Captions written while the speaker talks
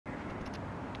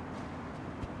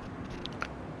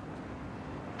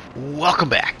Welcome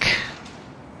back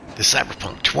to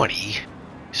Cyberpunk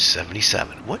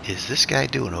 2077. What is this guy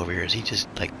doing over here? Is he just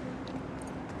like...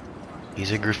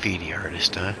 He's a graffiti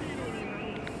artist, huh?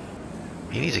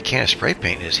 He needs a can of spray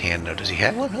paint in his hand, though. Does he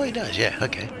have one? Oh, he does. Yeah,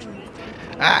 okay.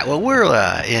 Alright, well, we're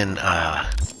in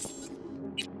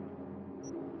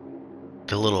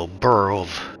the little borough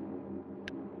of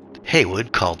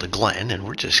Haywood called the Glen, and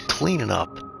we're just cleaning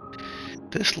up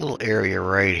this little area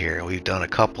right here. We've done a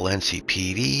couple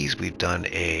NCPDs. We've done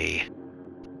I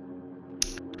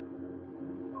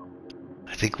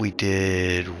think we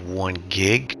did one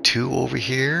gig, 2 over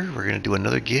here. We're going to do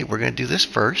another gig. We're going to do this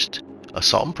first.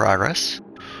 Assault in progress.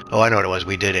 Oh, I know what it was.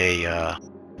 We did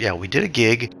we did a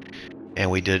gig, and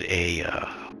we did a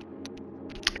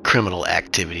criminal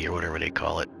activity, or whatever they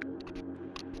call it.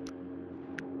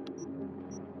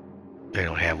 They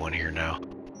don't have one here now.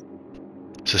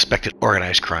 Suspected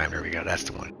organized crime. There we go. That's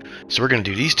the one. So we're going to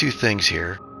do these 2 things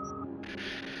here,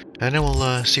 and then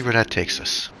we'll see where that takes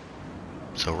us.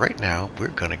 So right now, we're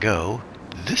going to go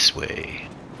this way.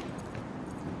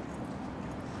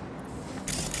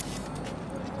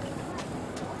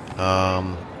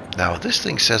 Now this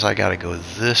thing says I got to go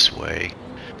this way,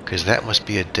 because that must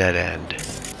be a dead end.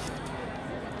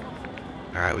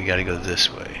 Alright, we got to go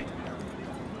this way.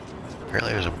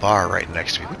 Apparently there's a bar right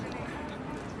next to me.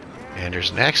 And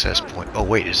there's an access point. Oh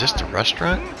wait, is this the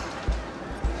restaurant?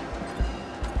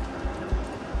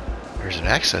 There's an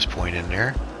access point in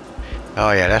there.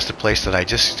 Oh yeah, that's the place that I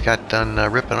just got done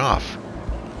ripping off.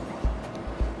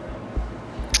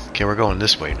 Okay, we're going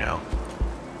this way now.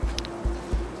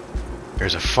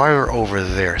 There's a fire over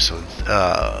there, so...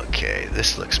 okay,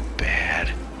 this looks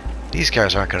bad. These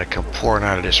guys aren't going to come pouring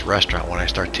out of this restaurant when I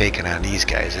start taking on these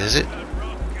guys, is it?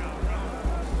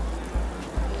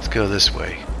 Let's go this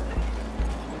way.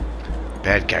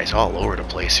 Bad guys all over the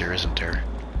place here, isn't there?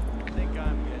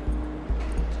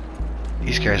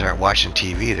 These guys aren't watching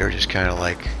TV, they're just kind of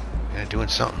like doing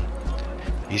something.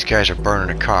 These guys are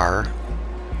burning a car.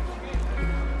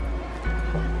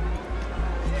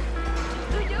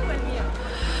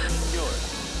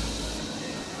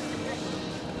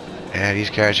 And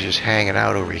these guys are just hanging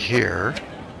out over here.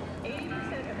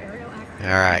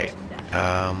 Alright.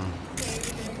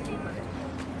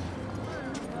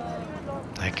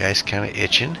 That guy's kind of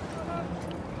itching.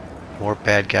 More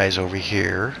bad guys over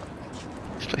here.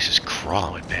 This place is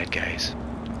crawling with bad guys.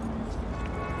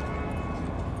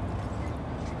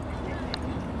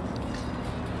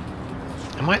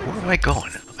 Where am I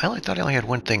going? I thought I only had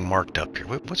one thing marked up here.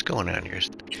 What's going on here?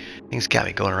 Things got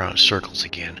me going around in circles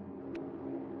again.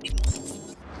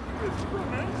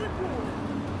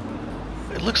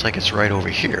 It looks like it's right over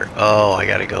here. Oh, I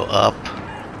gotta go up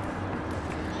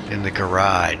in the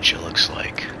garage, it looks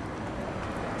like.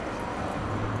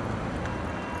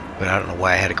 But I don't know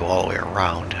why I had to go all the way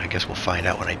around. I guess we'll find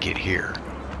out when I get here.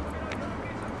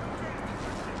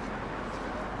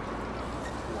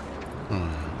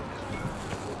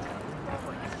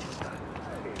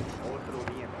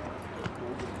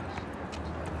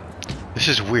 This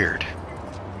is weird.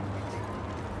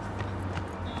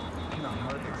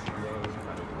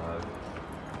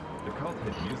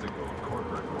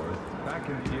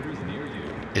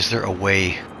 Is there a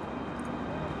way?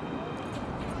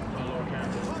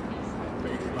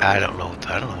 I don't know.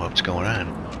 I don't know what's going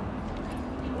on.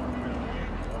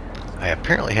 I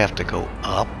apparently have to go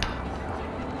up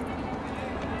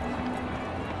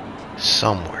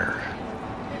somewhere.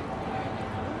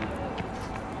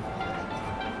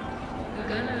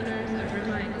 Gun owners are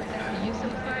reminded that the use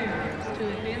of firearms to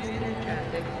advance through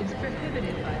traffic is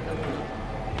prohibited by the law.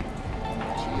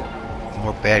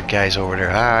 More bad guys over there.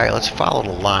 Alright, let's follow the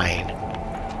line.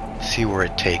 See where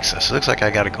it takes us. It looks like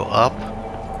I gotta go up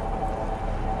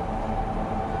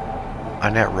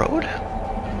on that road?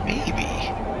 Maybe.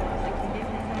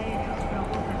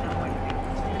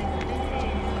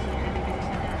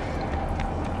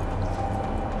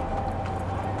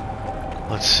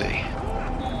 Let's see.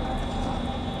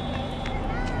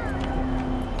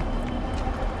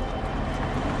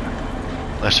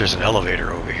 Unless there's an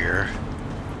elevator over here.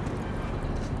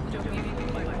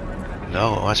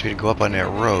 No, it wants me to go up on that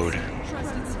road.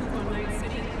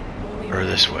 Or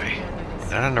this way.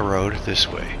 Not on the road, this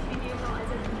way.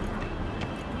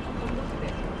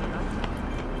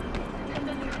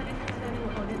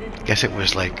 I guess it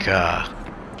was like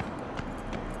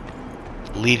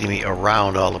leading me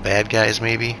around all the bad guys,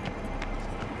 maybe.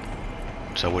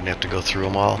 So I wouldn't have to go through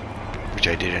them all, which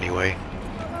I did anyway.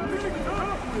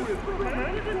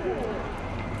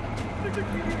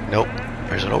 Nope,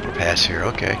 there's an overpass here,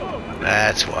 okay.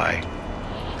 That's why.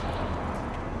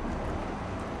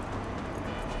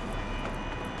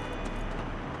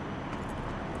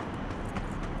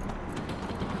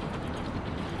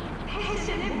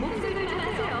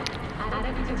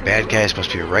 bad guys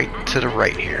must be right to the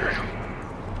right here.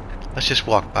 Let's just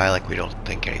walk by like we don't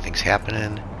think anything's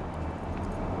happening.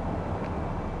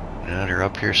 No, they're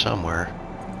up here somewhere.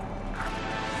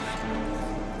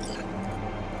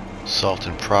 Assault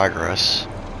in progress.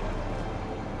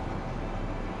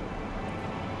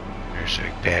 There's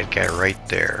a bad guy right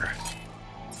there.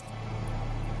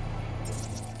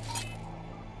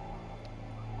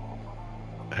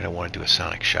 I don't want to do a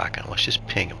sonic shotgun. Let's just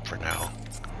ping him for now.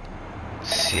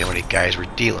 See how many guys we're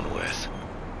dealing with.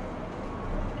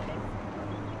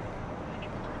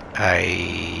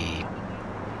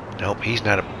 Nope, he's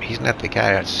not the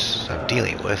guy I'm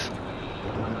dealing with.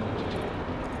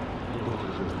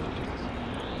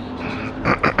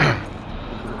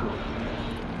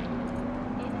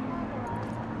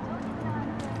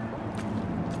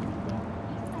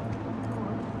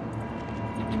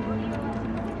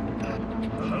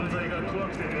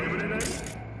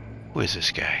 Who is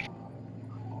this guy?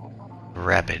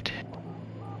 Rapid.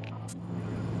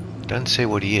 Doesn't say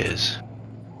what he is.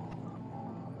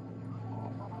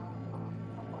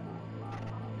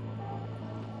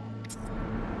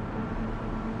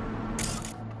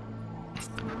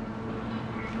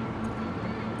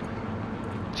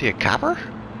 Is he a copper?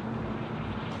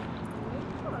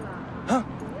 Huh?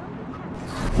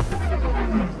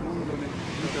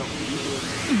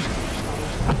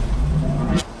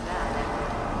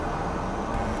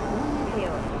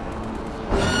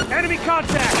 Enemy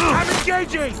contact! I'm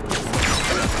engaging!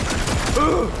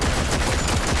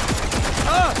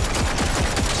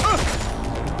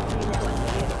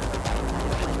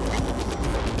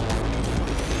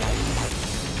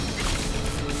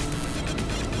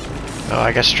 Oh,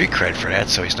 I got street cred for that,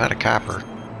 so he's not a copper.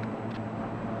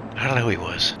 I don't know who he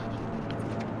was.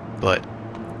 But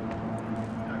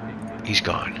he's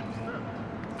gone.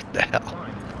 What the hell?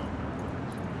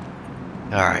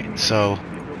 Alright, so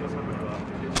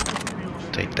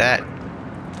take that.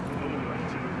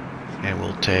 And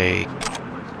we'll take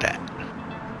that.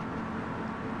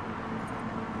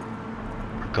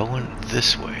 We're going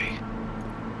this way.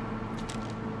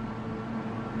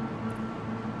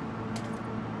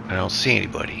 I don't see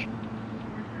anybody.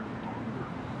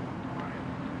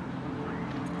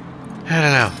 I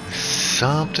don't know.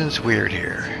 Something's weird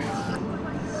here.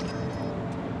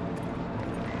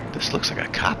 This looks like a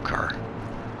cop car.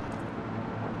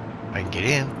 I can get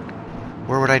in.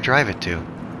 Where would I drive it to?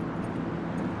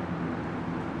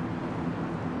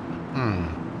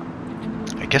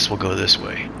 I guess we'll go this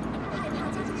way.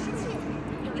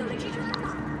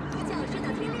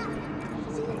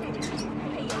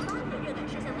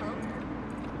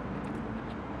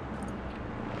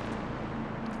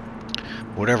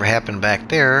 Whatever happened back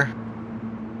there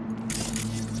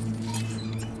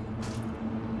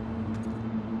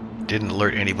didn't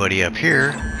alert anybody up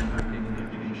here.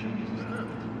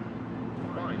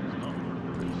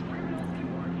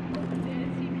 The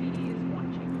NCPD is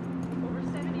watching. Over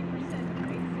 70% of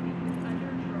Bay City is under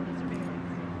drone surveillance.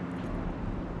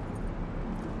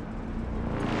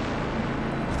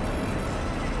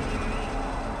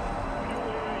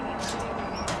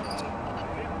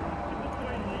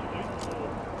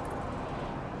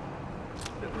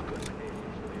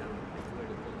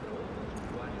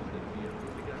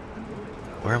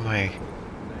 Where am I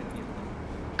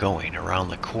going? Around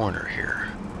the corner here.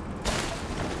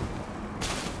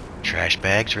 Trash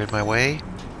bags are in my way.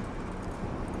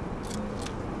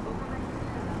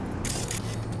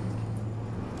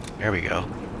 There we go.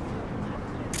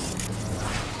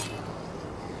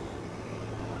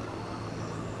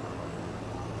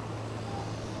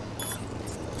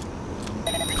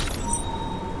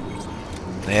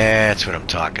 That's what I'm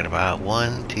talking about.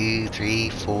 1, 2, 3,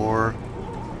 4.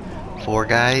 4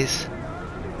 guys.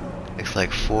 Looks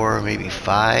like 4, maybe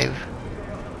 5.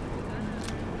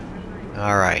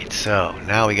 Alright, so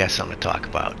now we got something to talk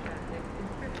about.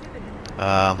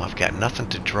 I've got nothing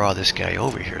to draw this guy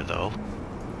over here though.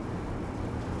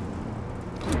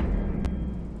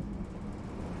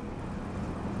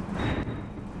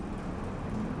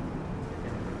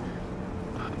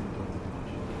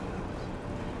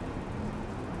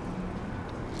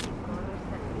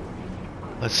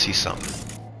 Let's see something.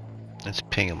 Let's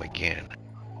ping him again.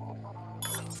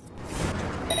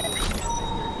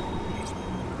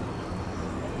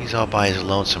 He's all by his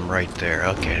lonesome right there.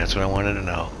 Okay, that's what I wanted to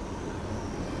know.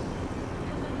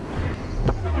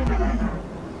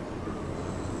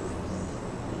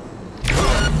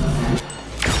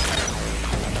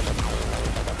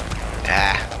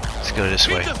 Ah, let's go this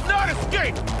way. He does not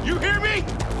escape! You hear me?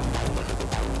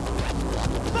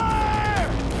 Fire!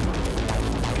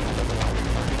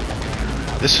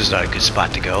 This is not a good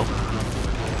spot to go.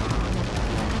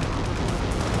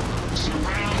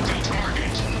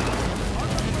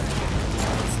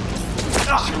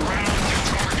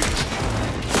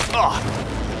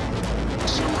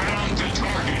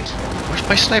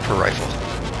 my sniper rifle?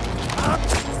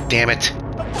 Damn it.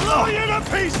 Blow you to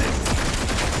pieces!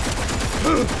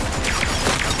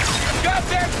 Got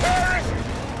that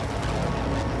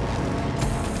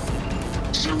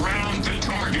terrorist! Surround the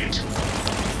target.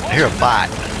 I hear a bot.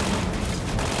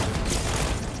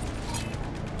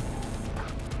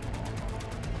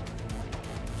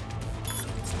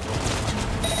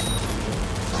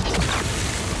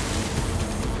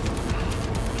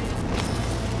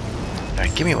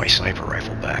 Alright, give me my sniper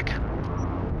rifle back.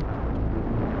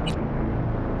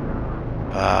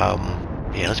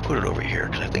 Yeah, let's put it over here,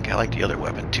 because I think I like the other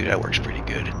weapon too. That works pretty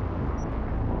good.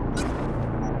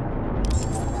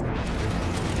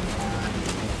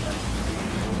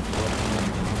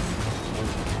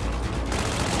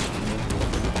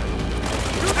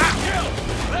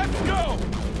 Let's go!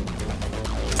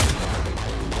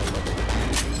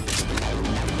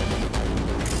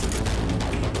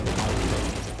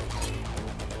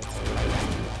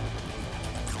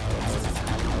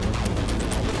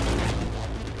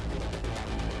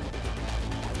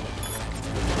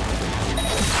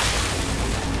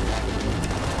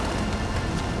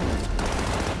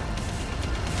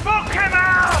 Smoke him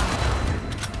out!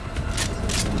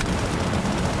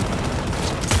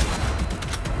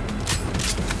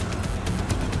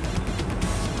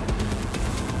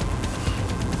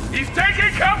 He's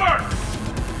taking cover!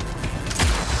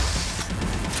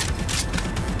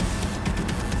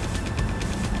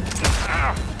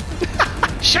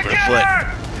 Shoot my foot. Together!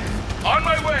 On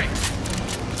my way!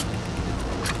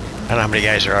 I don't know how many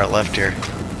guys are out left here.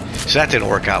 So that didn't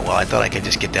work out well. I thought I could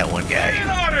just get that one guy. Get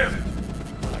on him!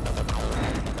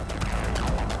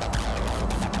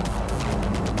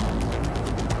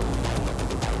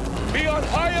 Be on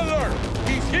high alert!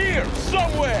 He's here,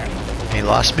 somewhere! He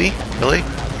lost me? Really?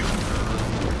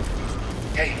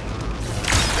 Hey,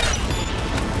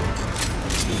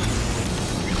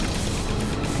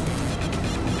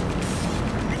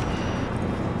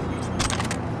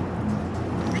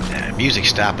 Music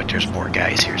stopped, but there's more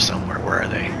guys here somewhere. Where are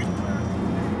they?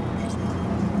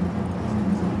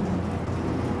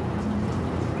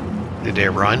 Did they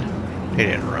run? They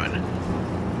didn't run.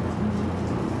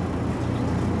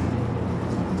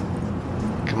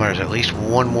 Come on, there's at least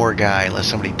one more guy, unless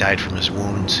somebody died from his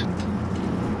wounds.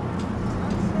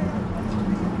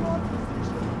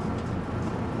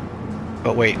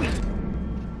 But wait.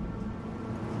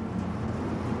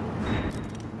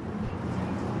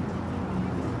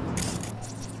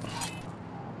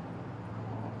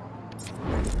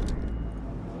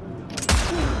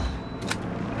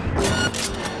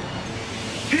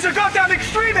 He's a goddamn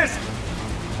extremist!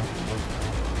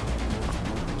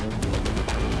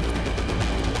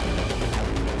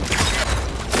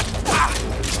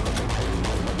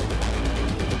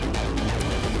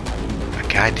 A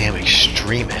goddamn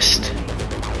extremist.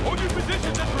 Hold your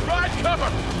positions and provide cover!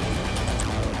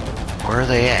 Where are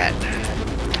they at?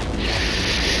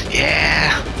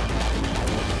 Yeah.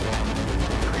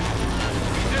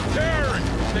 He's a terrorist!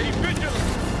 Stay vigilant!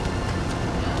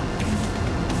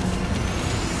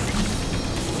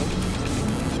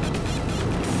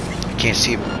 Can't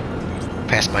see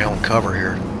past my own cover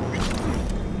here.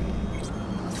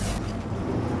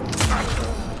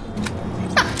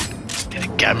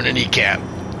 Got him in a kneecap.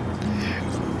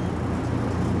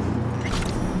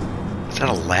 Is that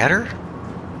a ladder?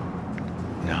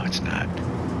 No, it's not.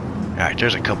 Alright,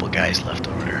 there's a couple guys left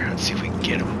over there. Let's see if we can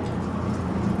get them.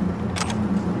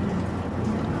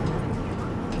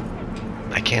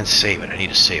 I can't save it. I need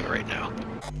to save it right now.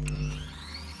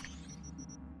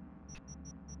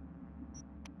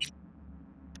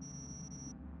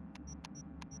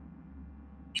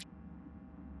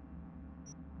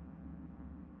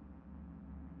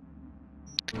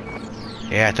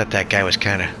 Yeah, I thought that guy was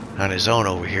kind of on his own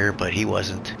over here, but he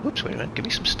wasn't. Oops, wait a minute. Give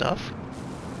me some stuff.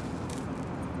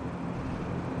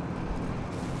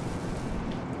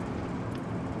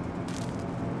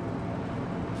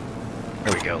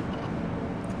 There we go.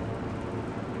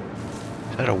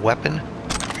 Is that a weapon?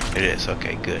 It is.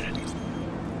 Okay, good.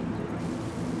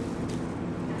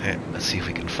 Okay, let's see if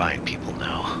we can find people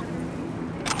now.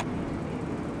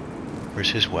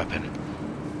 Where's his weapon?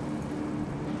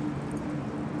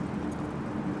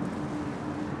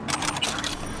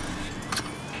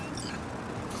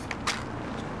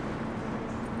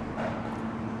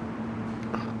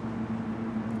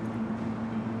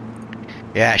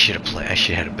 Yeah, I should have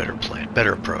had a better plan,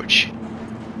 better approach.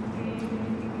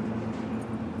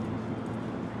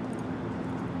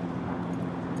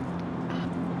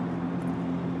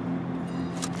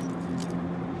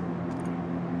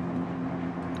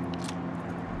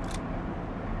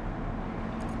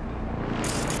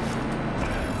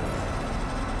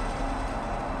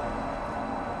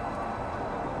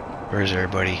 Where's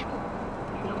everybody?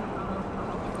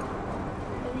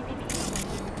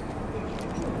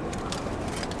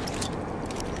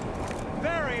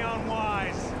 Very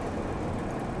unwise.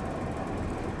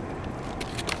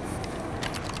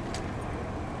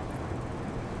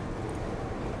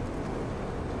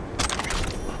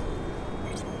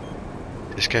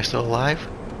 This guy still alive?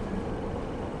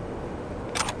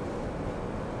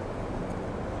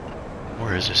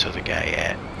 Where is this other guy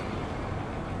at?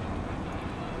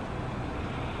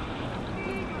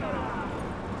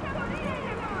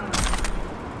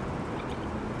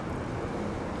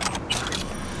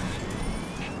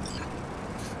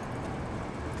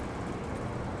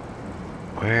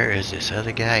 Where is this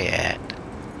other guy at?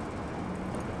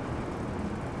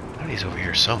 Oh, he's over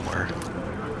here somewhere.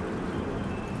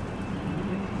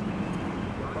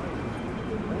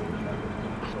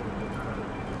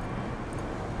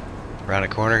 Around the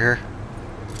corner here?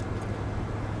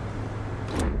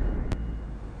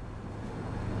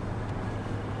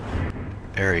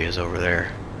 There he is over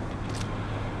there.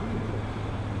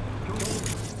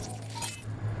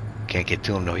 Can't get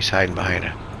to him though, he's hiding behind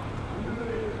it.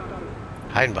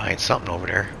 Hiding behind something over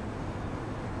there.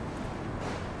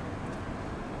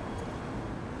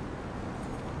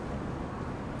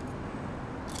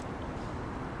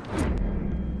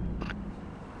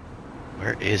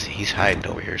 Where is he? He's hiding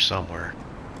over here somewhere.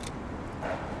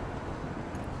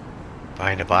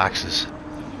 Behind the boxes.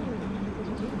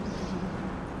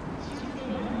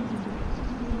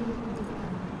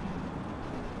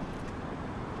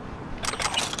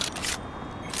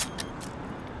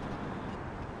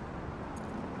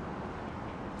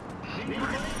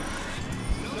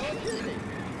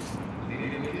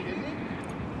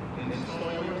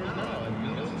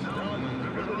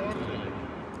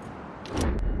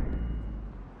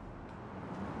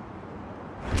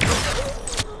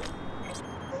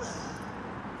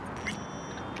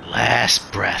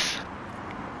 Last breath.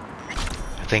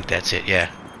 I think that's it,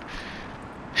 yeah.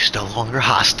 He's no longer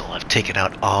hostile. I've taken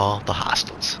out all the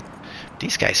hostiles.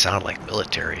 These guys sound like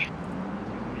military.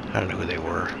 I don't know who they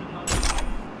were.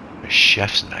 A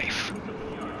chef's knife.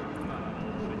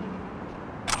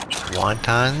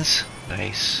 Wontons?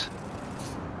 Nice.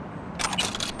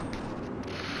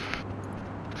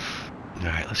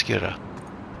 Alright, let's get a...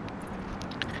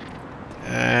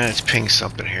 let's ping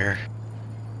something here.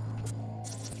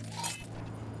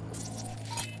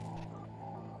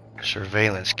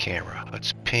 Surveillance camera.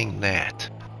 Let's ping that.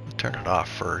 Turn it off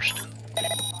first.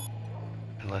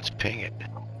 And let's ping it.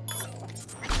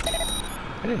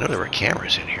 I didn't know there were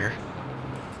cameras in here.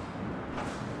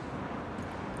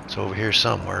 It's over here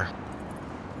somewhere.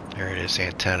 There it is,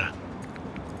 antenna.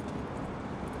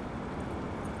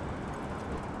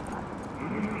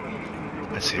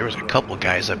 Let's see, there was a couple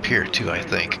guys up here too, I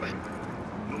think.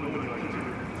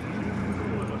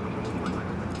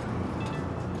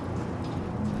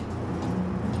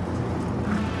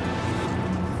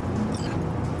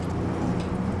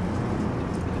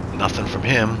 Nothing from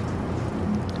him.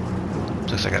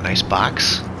 Looks like a nice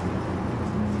box.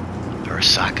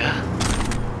 Arasaka.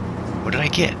 What did I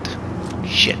get?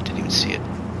 Shit, didn't even see it.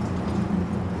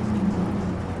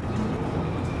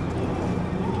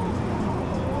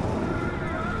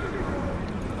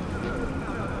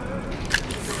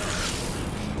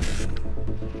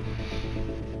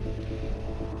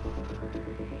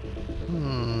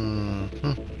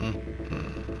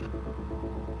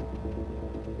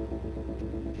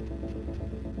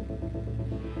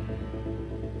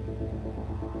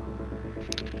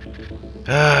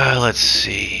 Let's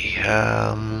see.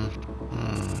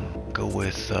 Go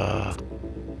with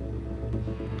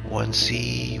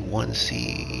 1C,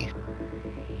 1C,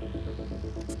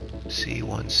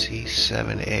 C1C,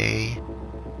 7A,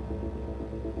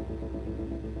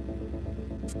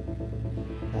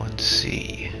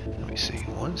 1C. Let me see.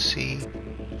 1C,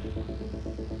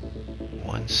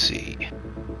 1C,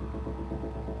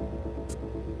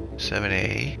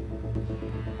 7A.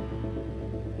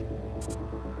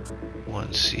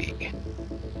 1C.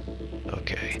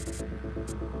 Okay.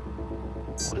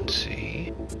 1C.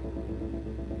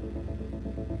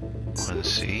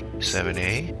 1C.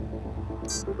 7A.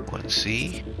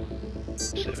 1C.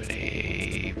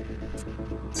 7A.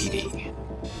 PD.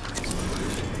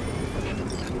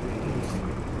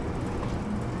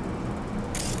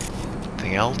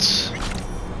 Anything else? I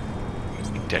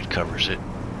think that covers it.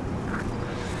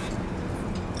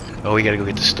 Oh, we gotta go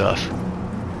get the stuff.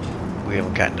 We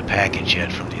haven't gotten the package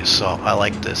yet from the assault. I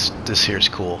like this. This here's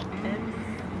cool.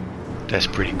 That's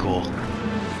pretty cool.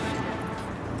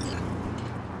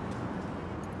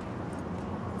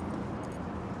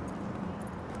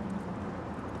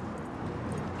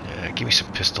 Yeah, Give me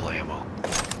some pistol ammo.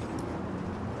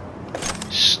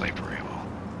 Sniper ammo.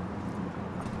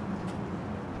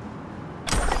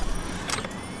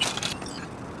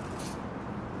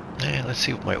 Yeah, let's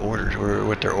see what my orders were,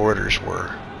 what their orders were.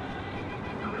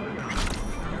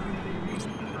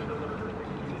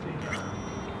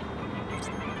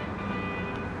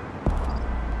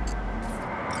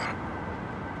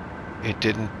 It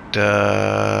didn't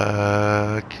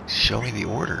show me the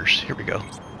orders. Here we go.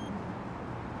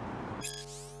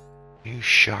 New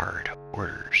shard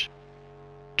orders.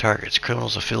 Targets: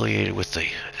 criminals affiliated with the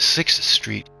 6th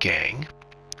Street Gang.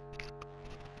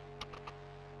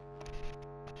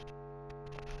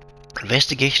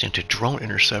 Investigation into drone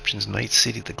interceptions, Night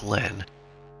City, the Glen.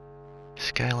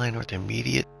 Skyline North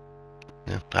immediate.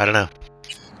 Yeah, I don't know.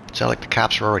 Sound like the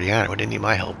cops were already on it. What did they need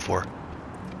my help for?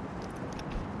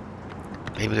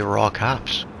 Maybe they were all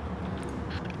cops.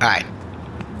 Alright.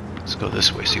 Let's go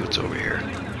this way, see what's over here.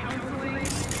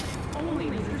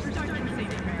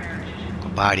 A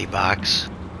body box.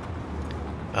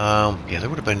 Yeah, there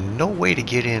would have been no way to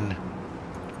get in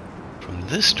from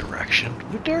this direction,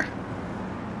 would there?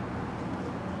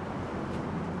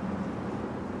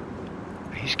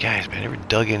 These guys, man, they were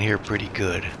dug in here pretty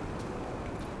good.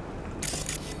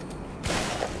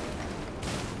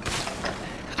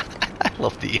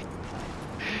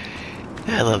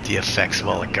 I love the effects of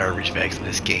all the garbage bags in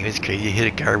this game. It's crazy. You hit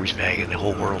a garbage bag and the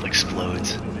whole world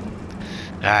explodes.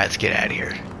 Alright, let's get out of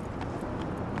here.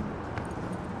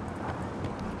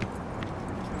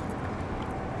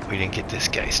 We didn't get this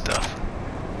guy's stuff.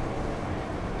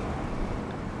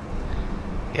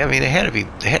 Yeah, I mean, they had to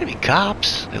be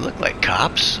cops. They looked like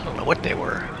cops. I don't know what they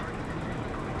were.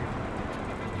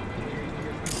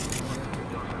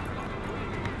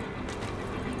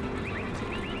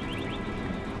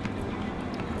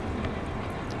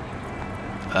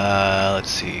 Let's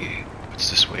see. What's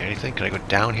this way? Anything? Can I go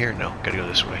down here? No, gotta go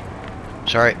this way.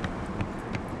 Sorry.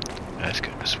 Let's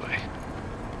go this way.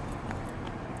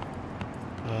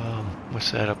 What's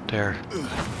that up there?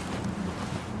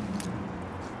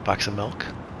 Box of milk?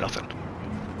 Nothing.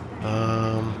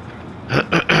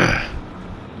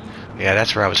 Yeah,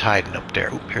 that's where I was hiding up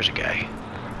there. Oop, here's a guy.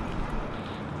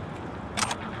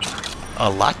 A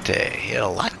latte. Yeah, a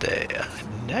latte.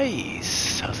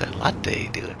 Nice. How's that latte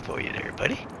doing for you there,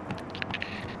 buddy?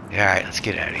 Alright, let's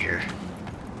get out of here.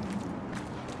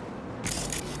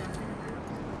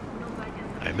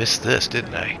 I missed this,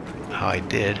 didn't I? Oh, I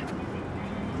did.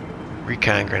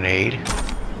 Recon grenade.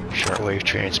 Shortwave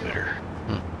transmitter.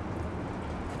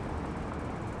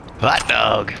 Hot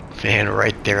dog! Man,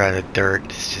 right there on the dirt.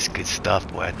 It's just good stuff,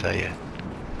 boy, I tell you.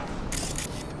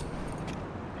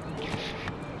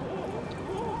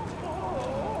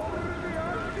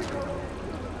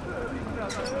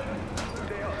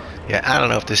 Yeah, I don't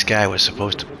know if this guy was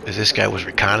supposed to... If this guy was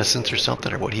reconnaissance or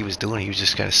something, or what he was doing. He was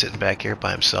just kind of sitting back here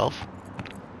by himself.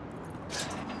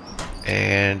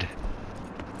 And...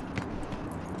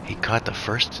 he caught the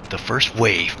first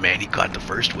wave, man. He caught the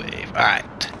first wave.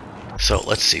 Alright. So,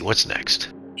 let's see. What's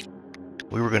next?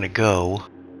 We were going to go...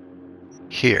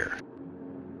 here.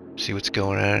 See what's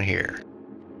going on here.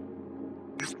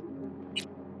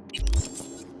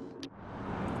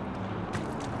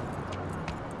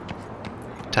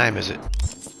 What time is it?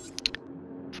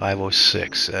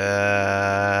 5:06.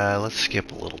 Let's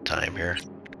skip a little time here.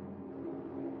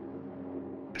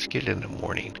 Let's get it in the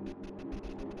morning.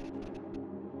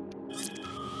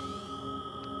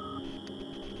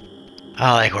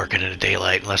 I like working in the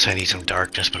daylight unless I need some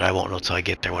darkness, but I won't know till I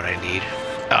get there what I need.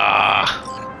 Ah!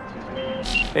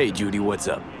 Hey, Judy, what's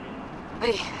up?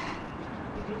 Lee,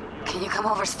 can you come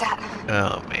over, stat?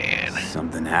 Oh, man.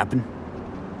 Something happened?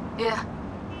 Yeah.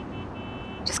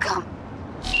 Just come.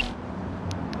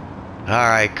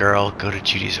 Alright, girl. Go to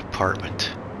Judy's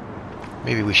apartment.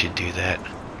 Maybe we should do that.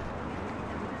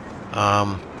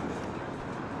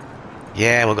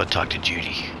 Yeah, we'll go talk to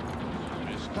Judy.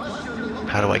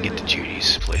 How do I get to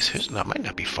Judy's place? It might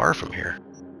not be far from here.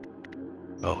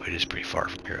 Oh, it is pretty far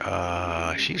from here.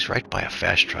 She's right by a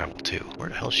fast travel, too. Where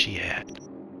the hell's she at?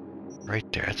 Right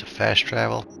there. That's a fast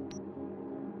travel.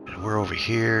 And we're over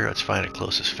here. Let's find the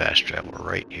closest fast travel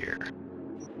right here.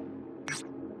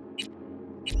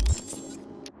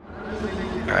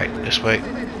 Alright, this way.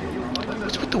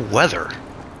 What's with the weather?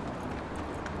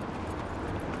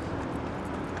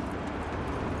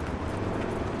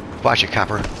 Watch it,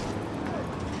 copper.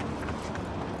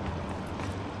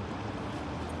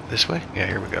 This way? Yeah,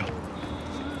 here we go.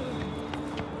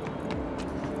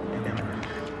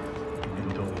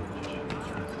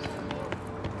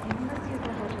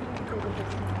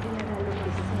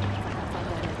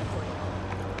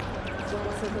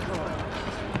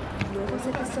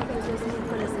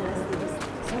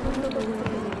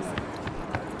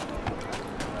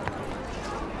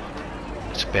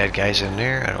 There's bad guys in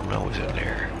there. I don't know who's in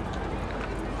there.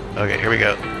 Okay, here we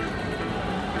go.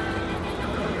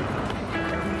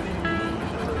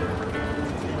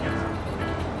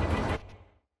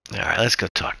 Alright, let's go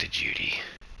talk to Judy.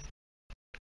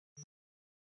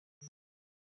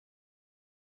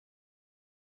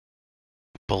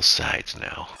 Both sides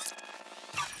now.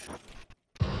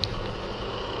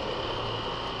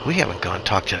 We haven't gone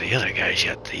talk to the other guys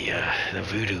yet, the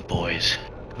voodoo boys.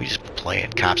 We just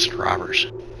playing cops and robbers,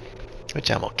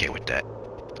 which I'm okay with that.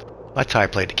 That's how I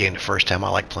played the game the first time. I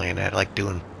like playing that. I like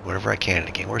doing whatever I can in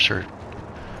the game. Where's her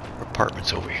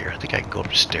apartment's over here? I think I can go up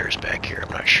the stairs back here.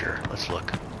 I'm not sure. Let's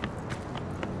look.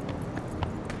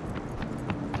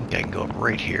 I think I can go up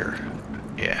right here.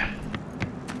 Yeah.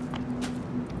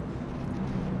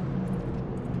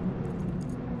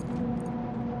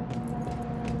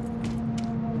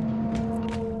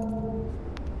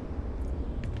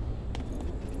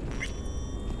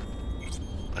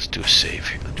 Let's do a save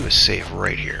here. Let's do a save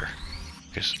right here.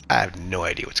 Because I have no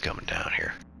idea what's coming down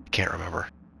here. Can't remember.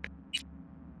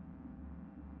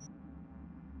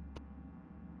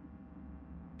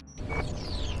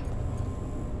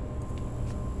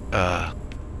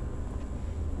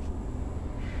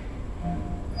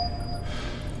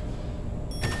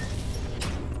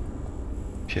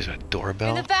 She has a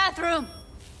doorbell. In the bathroom.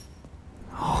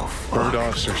 Oh, Bird fuck.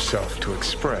 offs herself to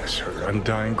express her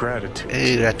undying gratitude.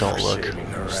 Hey, that don't for look. saving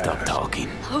her Stop ass. talking.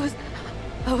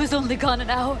 I was only gone an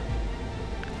hour.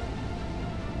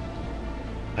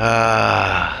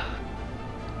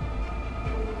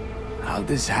 How'd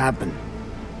this happen?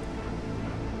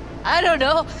 I don't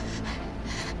know.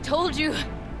 Told you.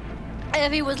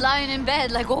 Evie was lying in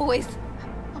bed like always.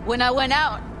 When I went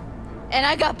out. And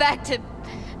I got back to...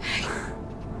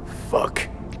 Fuck.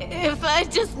 If I'd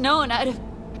just known, I'd have...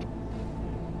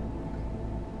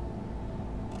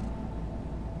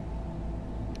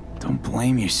 Don't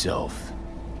blame yourself.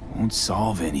 Won't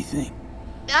solve anything.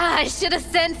 I should have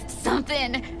sensed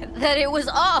something. That it was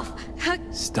off.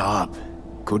 Stop.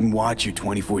 Couldn't watch her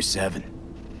 24/7.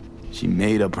 She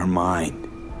made up her mind.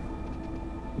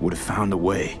 Would have found a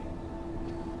way.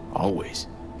 Always.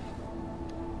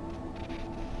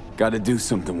 Gotta do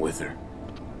something with her.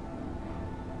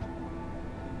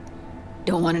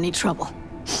 Don't want any trouble.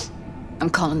 I'm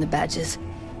calling the badges.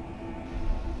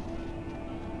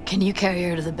 Can you carry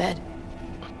her to the bed?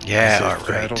 Yeah, As if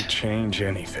alright. that'll change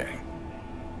anything.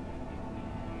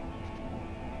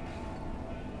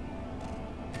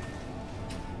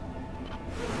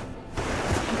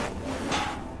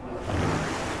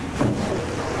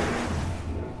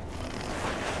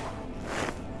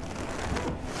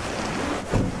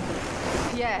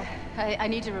 Yeah, I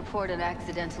need to report an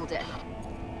accidental death.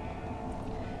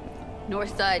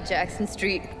 North side, Jackson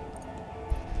Street.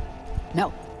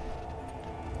 No.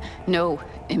 No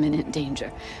imminent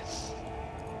danger.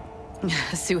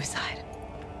 Suicide.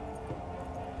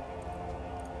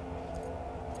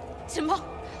 Tomorrow.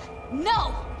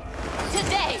 No!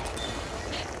 Today!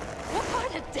 What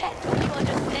part of death don't you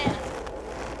understand?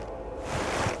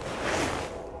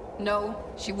 No,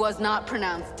 she was not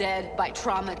pronounced dead by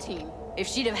trauma team. If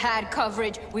she'd have had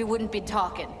coverage, we wouldn't be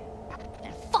talking.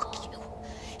 And fuck you.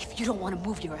 If you don't want to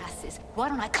move your asses, why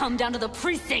don't I come down to the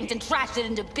precinct and trash it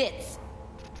into bits?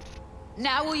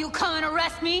 Now will you come and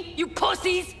arrest me, you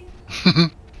pussies?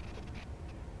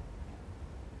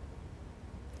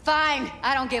 Fine,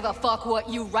 I don't give a fuck what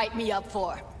you write me up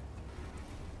for.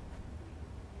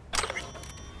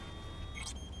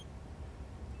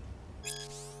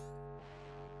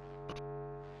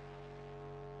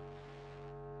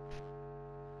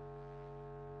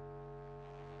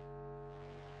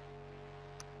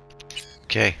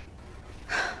 Okay.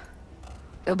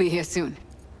 They'll be here soon.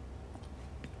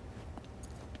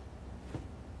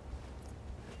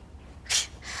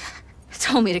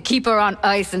 Told me to keep her on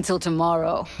ice until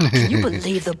tomorrow. Can you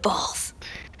believe the balls?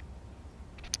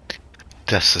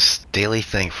 That's a daily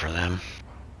thing for them.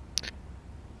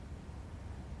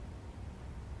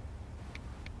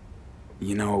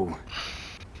 You know,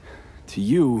 to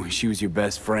you, she was your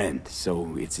best friend,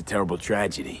 so it's a terrible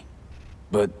tragedy.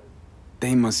 But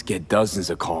they must get dozens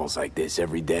of calls like this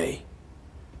every day.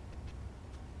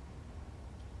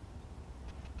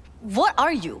 What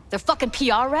are you? Their fucking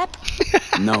PR rep?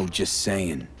 No, just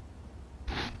saying.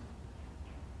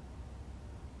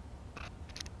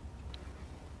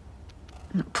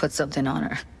 Put something on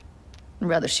her. I'd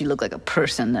rather she look like a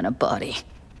person than a body.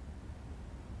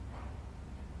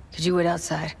 Could you wait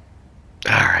outside?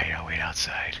 Alright, I'll wait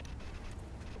outside.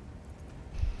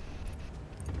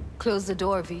 Close the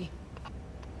door, V.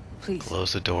 Please.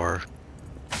 Close the door.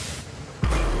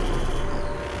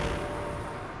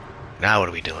 Now what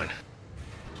are we doing?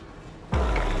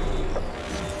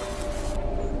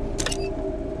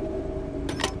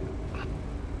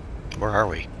 Where are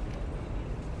we?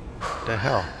 What the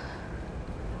hell?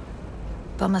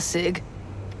 Bum a cig.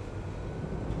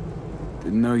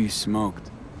 Didn't know you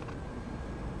smoked.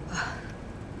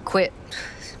 Quit.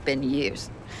 It's been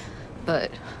years. But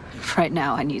right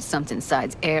now I need something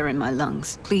besides air in my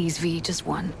lungs. Please, V, just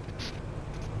one.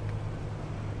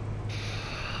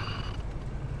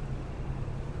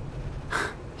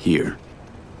 Here.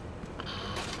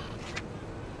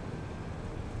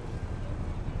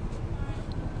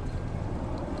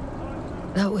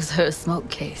 That was her smoke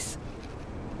case.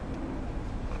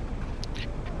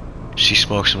 She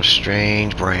smoked some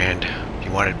strange brand.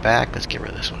 You want it back? Let's get rid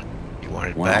of this one. You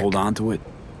want it Wanna back? hold on to it?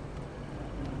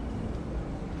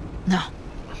 No.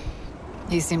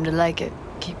 You seem to like it.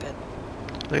 Keep it.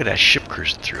 Look at that ship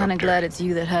cruising through. Kinda up there. glad it's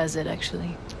you that has it,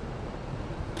 actually.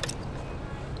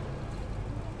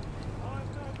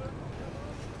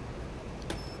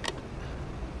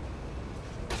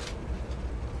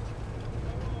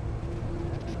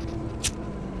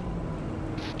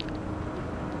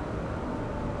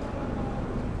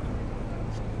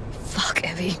 Fuck,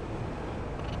 Evie.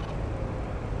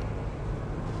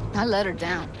 I let her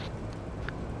down.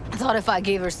 I thought if I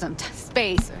gave her some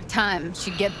space or time,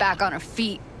 she'd get back on her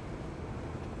feet.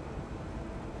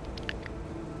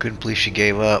 Couldn't believe she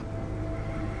gave up.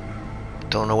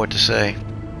 Don't know what to say.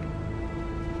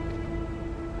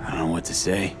 I don't know what to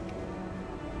say.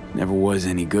 Never was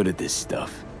any good at this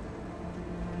stuff.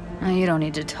 Oh, you don't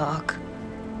need to talk.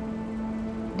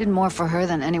 You did more for her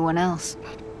than anyone else.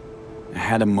 I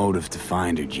had a motive to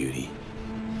find her, Judy.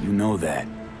 You know that.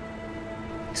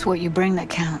 It's what you bring that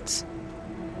counts.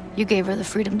 You gave her the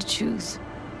freedom to choose.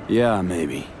 Yeah,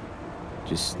 maybe.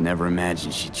 Just never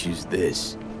imagined she'd choose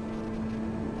this.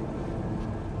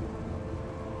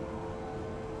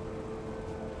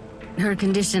 Her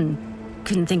condition,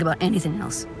 couldn't think about anything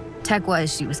else.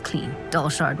 Tech-wise, she was clean. Doll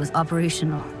Shard was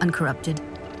operational, uncorrupted.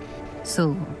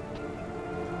 So,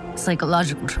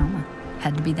 psychological trauma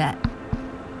had to be that.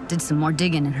 Did some more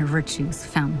digging in her virtues,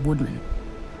 found Woodman.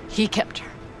 He kept her.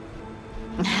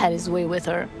 Had his way with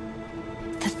her.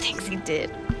 The things he did.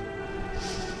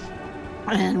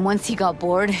 And once he got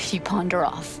bored, he pawned her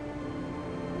off.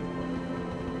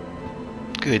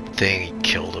 Good thing he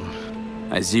killed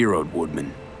him. I zeroed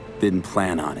Woodman. Didn't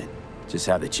plan on it. Just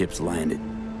how the chips landed.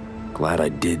 Glad I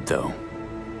did, though.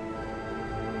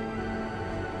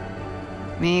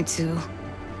 Me too.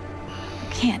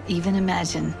 Can't even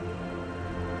imagine.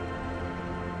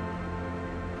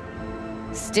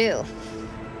 Still,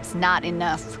 it's not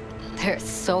enough. There's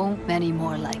so many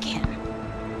more like him.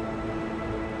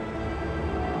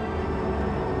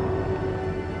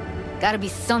 Gotta be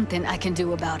something I can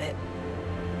do about it.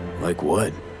 Like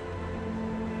what?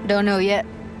 Don't know yet.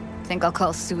 Think I'll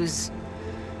call Suze.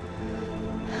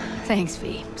 Thanks,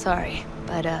 V. Sorry,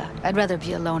 but I'd rather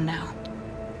be alone now.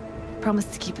 Promise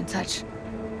to keep in touch.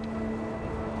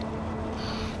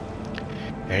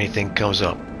 Anything comes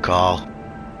up, call.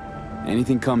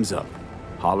 Anything comes up,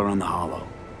 holler on the hollow.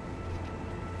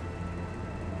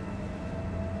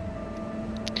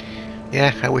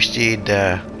 Yeah, I wish they'd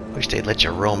let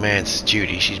you romance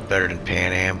Judy. She's better than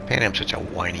Pan Am. Pan Am's such a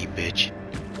whiny bitch.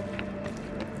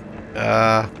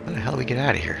 How the hell do we get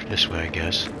out of here? This way, I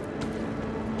guess.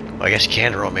 Well, I guess you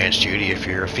can romance Judy if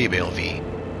you're a female V.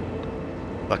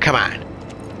 But come on.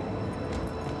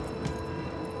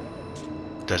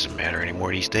 Doesn't matter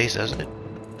anymore these days, doesn't it?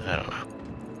 I don't know.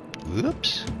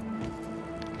 Whoops.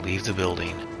 Leave the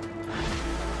building.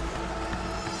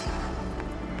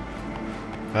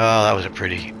 Well, that was a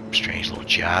pretty strange little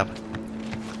job.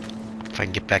 If I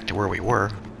can get back to where we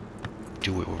were,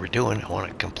 do what we were doing, I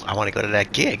want to go to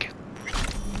that gig.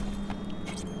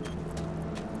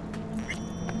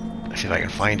 Let's see if I can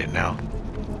find it now.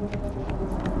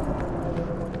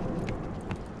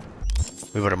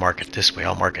 We better mark it this way.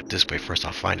 I'll mark it this way first.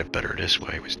 I'll find it better this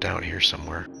way. It was down here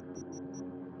somewhere.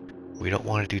 We don't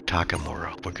want to do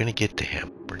Takamura. We're gonna get to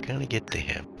him. We're gonna get to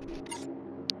him.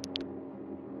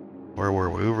 Where were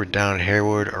we? We were down at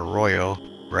Harewood Arroyo.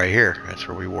 Right here. That's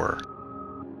where we were.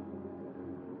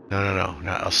 No,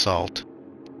 not assault.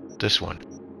 This one.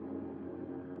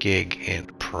 Gig in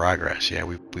progress. Yeah,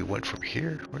 we went from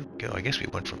here. Where'd we go? I guess we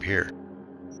went from here.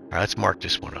 Alright, let's mark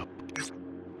this one up.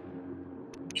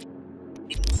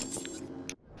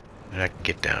 And I can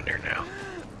get down there now.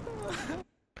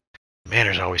 Man,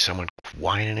 there's always someone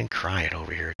whining and crying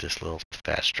over here at this little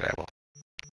fast travel.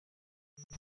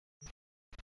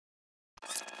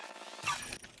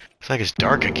 It's like it's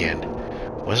dark again.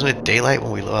 Wasn't it daylight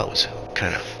when we well, it was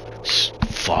kind of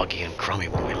foggy and crummy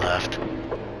when we left.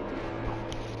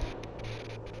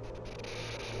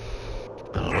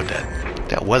 I don't know what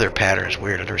that weather pattern is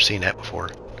weird. I've never seen that before.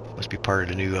 Must be part of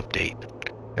the new update.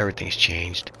 Everything's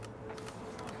changed.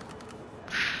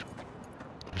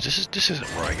 This isn't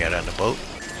where I got on the boat.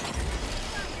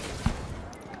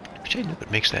 Wish I knew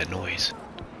it makes that noise.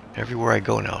 Everywhere I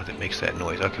go now, it makes that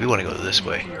noise. Okay, we want to go this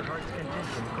way.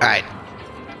 Alright.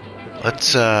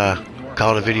 Let's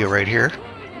call it a video right here.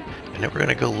 And then we're going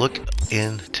to go look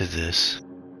into this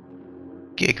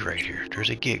gig right here. There's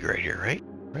a gig right here, right?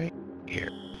 Right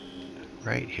here.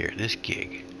 Right here. This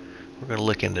gig. We're going to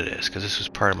look into this because this was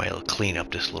part of my little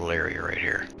cleanup, this little area right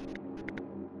here.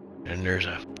 And there's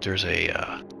a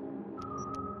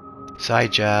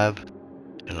side job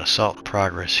and assault in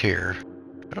progress here.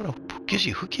 I don't know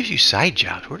who gives you side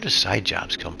jobs. Where does side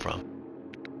jobs come from?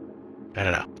 I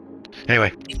don't know.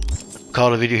 Anyway,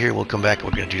 call it a video here. We'll come back and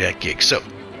we're gonna do that gig. So,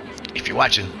 if you're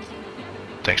watching,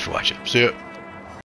 thanks for watching. See ya.